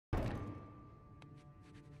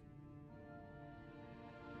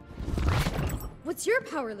What's your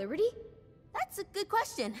power, Liberty? That's a good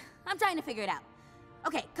question. I'm trying to figure it out.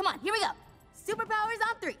 Okay, come on, here we go. Superpowers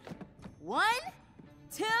on 3. 1,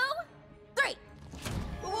 2, 3.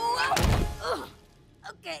 Whoa! Ugh.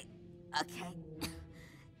 Okay.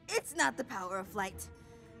 It's not the power of flight.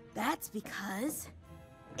 That's because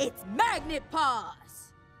it's magnet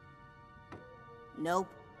paws. Nope.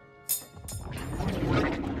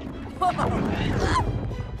 Whoa.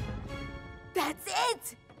 That's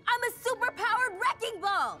it! I'm a super-powered wrecking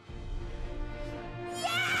ball!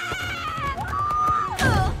 Yeah!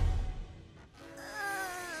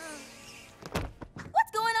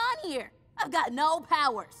 What's going on here? I've got no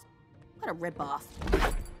powers. What a ripoff.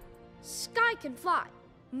 Sky can fly.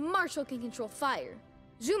 Marshall can control fire.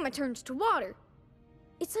 Zuma turns to water.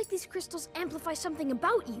 It's like these crystals amplify something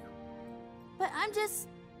about you. But I'm just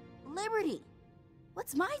Liberty.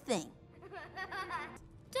 What's my thing?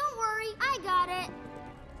 Don't worry, I got it.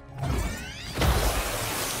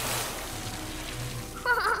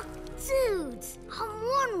 Dudes, I'm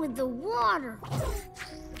one with the water.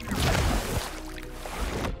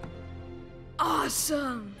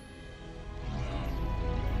 Awesome!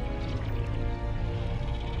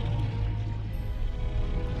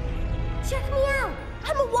 Check me out.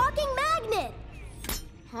 I'm a walking magnet.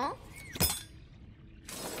 Huh?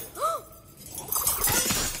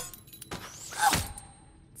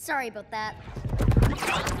 Sorry about that.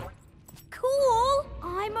 Cool!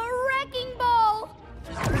 I'm a wrecking ball!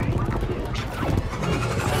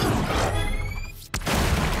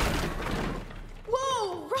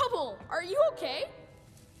 Whoa, Rubble! Are you okay?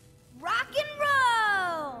 Rock and roll!